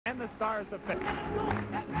and the stars of faith. Packing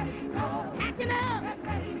up,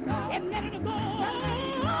 getting ready to go.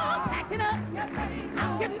 Packing up,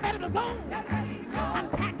 I'm getting ready to go. I'm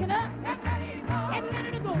packing up, getting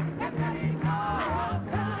ready to go.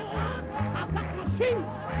 I've got my shoes,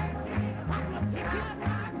 got my ticket.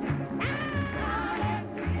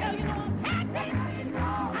 Hell, you know I'm packing,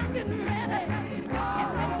 I'm getting ready, getting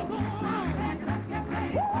ready to go.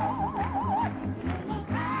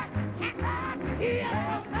 Yeah,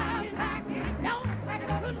 I'm packing. Don't pack it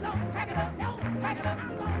up, don't pack it up, don't pack it up,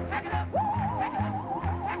 I'm gonna pack it up. Pack it up,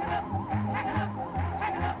 pack it up, pack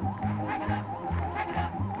it up, pack it up, pack it up, pack it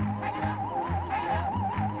up, pack it up, pack it up,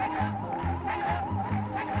 pack it up,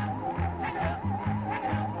 pack it up, pack it up, pack it up, pack it up, pack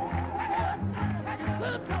it up, pack it up,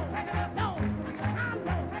 good no, pack it up, no, I'm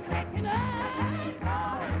not packing up.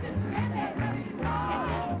 I'm getting ready,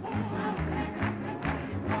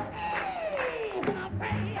 when I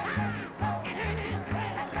pray, and it is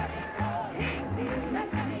well. Can't be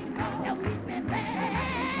nothing, they'll keep me there.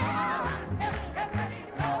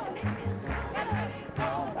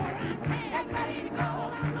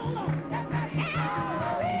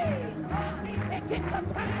 Get some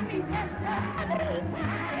time,